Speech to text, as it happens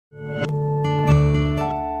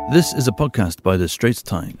This is a podcast by The Straits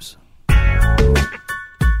Times.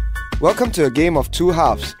 Welcome to A Game of Two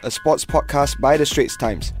Halves, a sports podcast by The Straits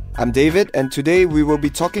Times. I'm David, and today we will be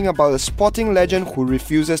talking about a sporting legend who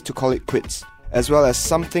refuses to call it quits, as well as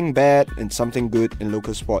something bad and something good in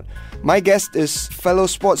local sport. My guest is fellow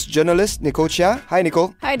sports journalist Nicole Chia. Hi,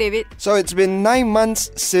 Nicole. Hi, David. So it's been 9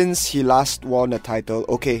 months since he last won a title.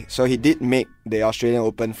 Okay, so he did make the Australian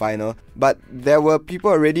Open final, but there were people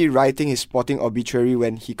already writing his sporting obituary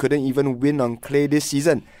when he couldn't even win on clay this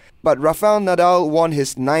season. But Rafael Nadal won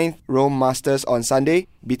his 9th Rome Masters on Sunday,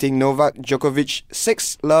 beating Novak Djokovic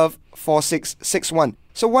 6-love, 4-6, 6-1.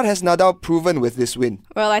 So what has Nadal proven with this win?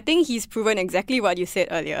 Well, I think he's proven exactly what you said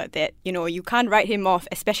earlier, that, you can't write him off,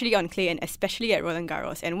 especially on clay and especially at Roland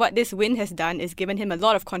Garros. And what this win has done is given him a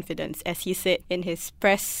lot of confidence. As he said in his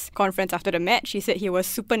press conference after the match, he said he was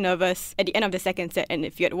super nervous at the end of the second set. And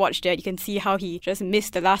if you had watched it, you can see how he just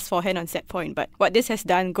missed the last forehand on set point. But what this has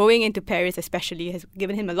done, going into Paris especially, has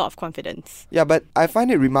given him a lot of confidence. Yeah, but I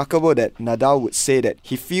find it remarkable that Nadal would say that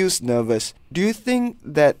he feels nervous. Do you think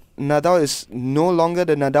that Nadal is no longer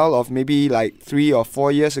the Nadal of maybe like 3 or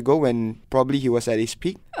 4 years ago when probably he was at his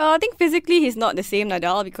peak? I think physically he's not the same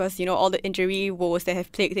Nadal because, all the injury woes that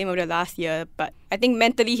have plagued him over the last year. But I think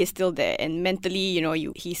mentally he's still there, and mentally,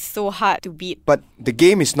 he's so hard to beat. But the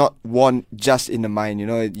game is not won just in the mind,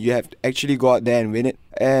 you have to actually go out there and win it.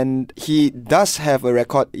 And he does have a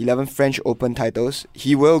record 11 French Open titles.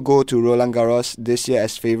 He will go to Roland Garros this year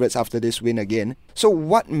as favourites after this win again. So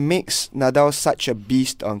what makes Nadal such a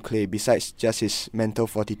beast on clay besides just his mental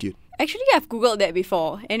fortitude? Actually, I've Googled that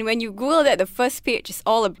before. And when you Google that, the first page is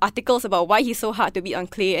all articles about why he's so hard to beat on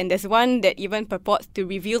clay. And there's one that even purports to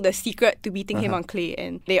reveal the secret to beating him on clay.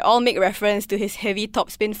 And they all make reference to his heavy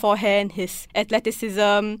topspin forehand, his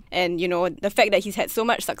athleticism, and, the fact that he's had so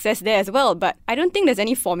much success there as well. But I don't think there's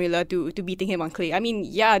any formula to beating him on clay. I mean,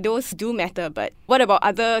 yeah, those do matter. But what about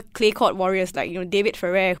other clay court warriors like, David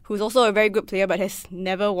Ferrer, who's also a very good player but has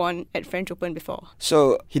never won at French Open before?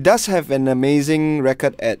 So he does have an amazing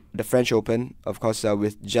record at the French Open, of course,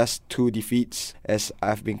 with just 2 defeats. As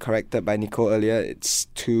I've been corrected by Nicole earlier, it's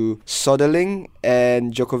to Soderling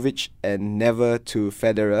and Djokovic and never to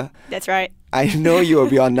Federer. That's right. I know you will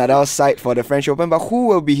be on Nadal's side for the French Open, but who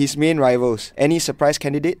will be his main rivals? Any surprise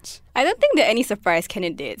candidates? I don't think there are any surprise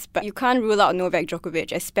candidates, but you can't rule out Novak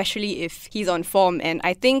Djokovic, especially if he's on form. And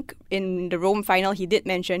I think in the Rome final, he did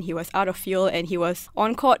mention he was out of fuel and he was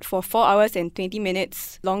on court for 4 hours and 20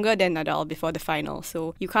 minutes longer than Nadal before the final.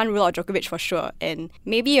 So you can't rule out Djokovic for sure. And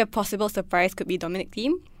maybe a possible surprise could be Dominic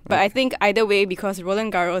Thiem. But I think either way, because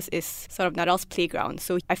Roland Garros is sort of Nadal's playground,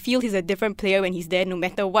 so I feel he's a different player when he's there, no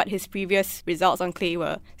matter what his previous results on clay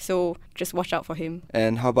were. So just watch out for him.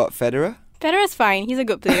 And how about Federer? Federer's fine. He's a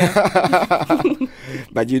good player.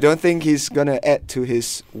 But you don't think he's going to add to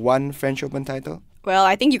his 1 French Open title? Well,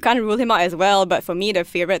 I think you can't rule him out as well. But for me, the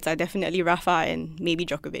favourites are definitely Rafa and maybe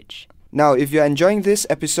Djokovic. Now, if you're enjoying this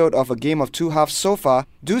episode of A Game of Two Halves so far,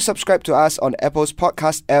 do subscribe to us on Apple's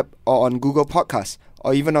podcast app or on Google Podcasts,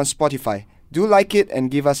 or even on Spotify. Do like it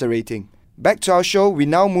and give us a rating. Back to our show, we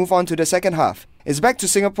now move on to the second half. It's back to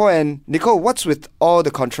Singapore, and Nicole, what's with all the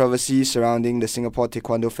controversy surrounding the Singapore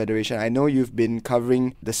Taekwondo Federation? I know you've been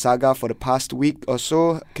covering the saga for the past week or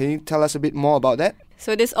so. Can you tell us a bit more about that?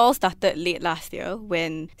 So this all started late last year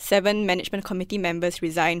when 7 management committee members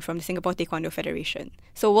resigned from the Singapore Taekwondo Federation.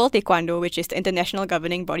 So World Taekwondo, which is the international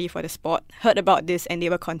governing body for the sport, heard about this and they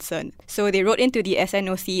were concerned. So they wrote into the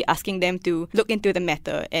SNOC asking them to look into the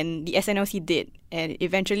matter, and the SNOC did. And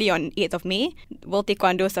eventually on 8th of May, World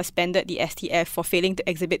Taekwondo suspended the STF for failing to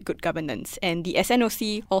exhibit good governance. And the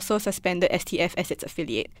SNOC also suspended STF as its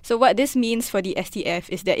affiliate. So what this means for the STF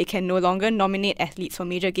is that it can no longer nominate athletes for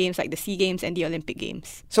major games like the SEA Games and the Olympic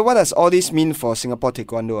Games. So what does all this mean for Singapore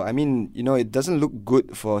Taekwondo? I mean, it doesn't look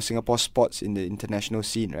good for Singapore sports in the international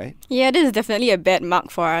scene, right? Yeah, this is definitely a bad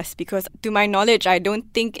mark for us because to my knowledge, I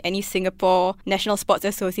don't think any Singapore National Sports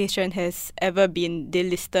Association has ever been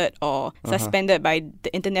delisted or suspended by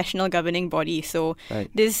the international governing body. So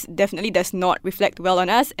This definitely does not reflect well on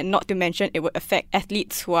us, and not to mention it would affect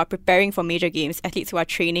athletes who are preparing for major games, athletes who are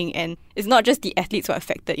training, and it's not just the athletes who are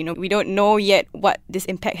affected. We don't know yet what this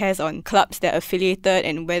impact has on clubs that are affiliated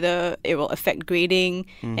and whether it will affect grading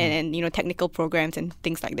and technical programs and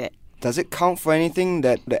things like that. Does it count for anything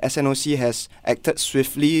that the SNOC has acted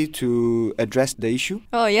swiftly to address the issue?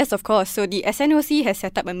 Oh, yes, of course. So the SNOC has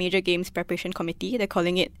set up a Major Games Preparation Committee. They're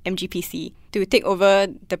calling it MGPC. to take over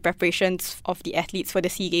the preparations of the athletes for the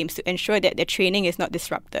SEA Games to ensure that their training is not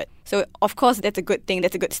disrupted. So, of course, that's a good thing.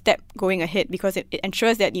 That's a good step going ahead because it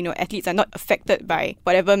ensures that, athletes are not affected by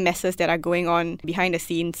whatever messes that are going on behind the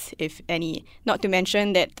scenes, if any. Not to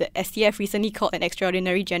mention that the STF recently called an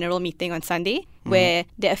extraordinary general meeting on Sunday where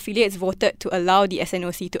their affiliates voted to allow the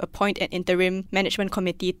SNOC to appoint an interim management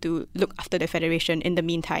committee to look after the federation in the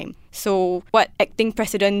meantime. So what acting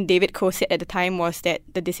president David Koh said at the time was that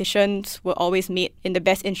the decisions were always made in the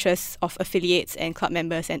best interests of affiliates and club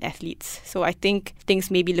members and athletes. So I think things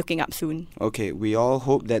may be looking up soon. Okay, we all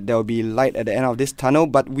hope that there will be light at the end of this tunnel,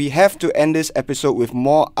 but we have to end this episode with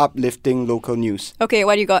more uplifting local news. Okay,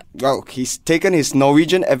 what do you got? Well, he's taken his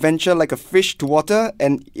Norwegian adventure like a fish to water,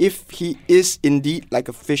 and if he is indeed like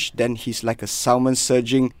a fish, then he's like a salmon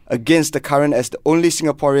surging against the current as the only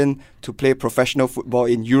Singaporean to play professional football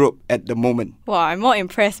in Europe at the moment. Wow, I'm more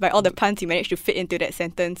impressed by all the puns you managed to fit into that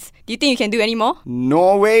sentence. Do you think you can do any more?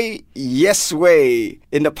 Norway, yes way!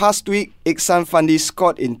 In the past week, Iksan Fandi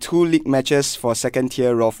scored in 2 league matches for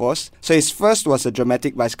second-tier Raufoss. So his first was a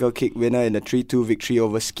dramatic bicycle kick winner in the 3-2 victory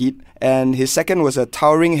over Skeid, and his second was a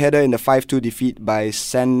towering header in the 5-2 defeat by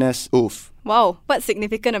Sandnes Ulf. Wow, what's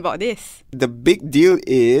significant about this? The big deal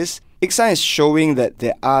is Iksan is showing that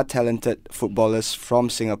there are talented footballers from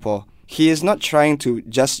Singapore. He is not trying to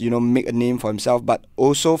just, make a name for himself, but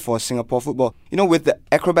also for Singapore football. With the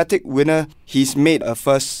acrobatic winner, he's made a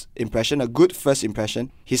first impression, a good first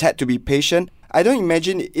impression. He's had to be patient. I don't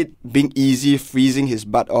imagine it being easy freezing his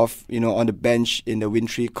butt off, on the bench in the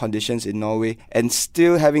wintry conditions in Norway and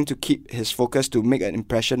still having to keep his focus to make an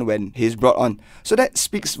impression when he's brought on. So that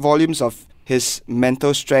speaks volumes of his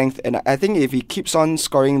mental strength, and I think if he keeps on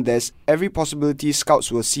scoring, there's every possibility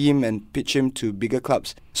scouts will see him and pitch him to bigger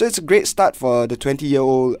clubs. So it's a great start for the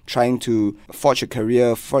 20-year-old trying to forge a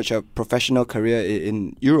professional career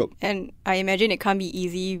in Europe. And I imagine it can't be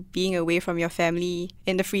easy being away from your family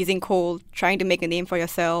in the freezing cold, trying to make a name for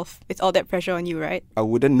yourself. It's all that pressure on you, right? I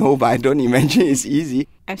wouldn't know, but I don't imagine it's easy.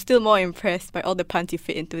 I'm still more impressed by all the puns you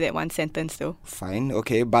fit into that one sentence though. Fine,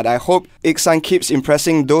 okay, but I hope Iksan keeps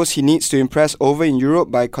impressing those he needs to impress over in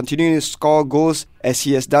Europe by continuing to score goals as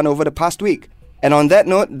he has done over the past week. And on that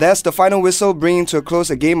note, that's the final whistle, bringing to a close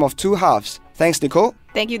a game of 2 halves. Thanks, Nicole.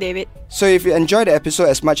 Thank you, David. So if you enjoyed the episode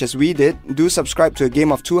as much as we did, do subscribe to A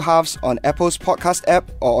Game of 2 Halves on Apple's podcast app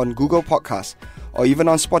or on Google Podcasts, or even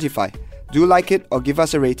on Spotify. Do like it or give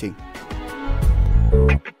us a rating.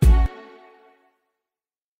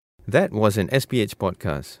 That was an SPH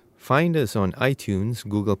podcast. Find us on iTunes,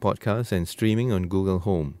 Google Podcasts, and streaming on Google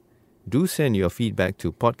Home. Do send your feedback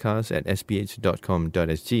to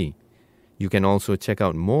podcast@sph.com.sg. You can also check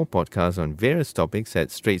out more podcasts on various topics at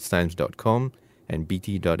straitstimes.com and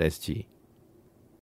bt.sg.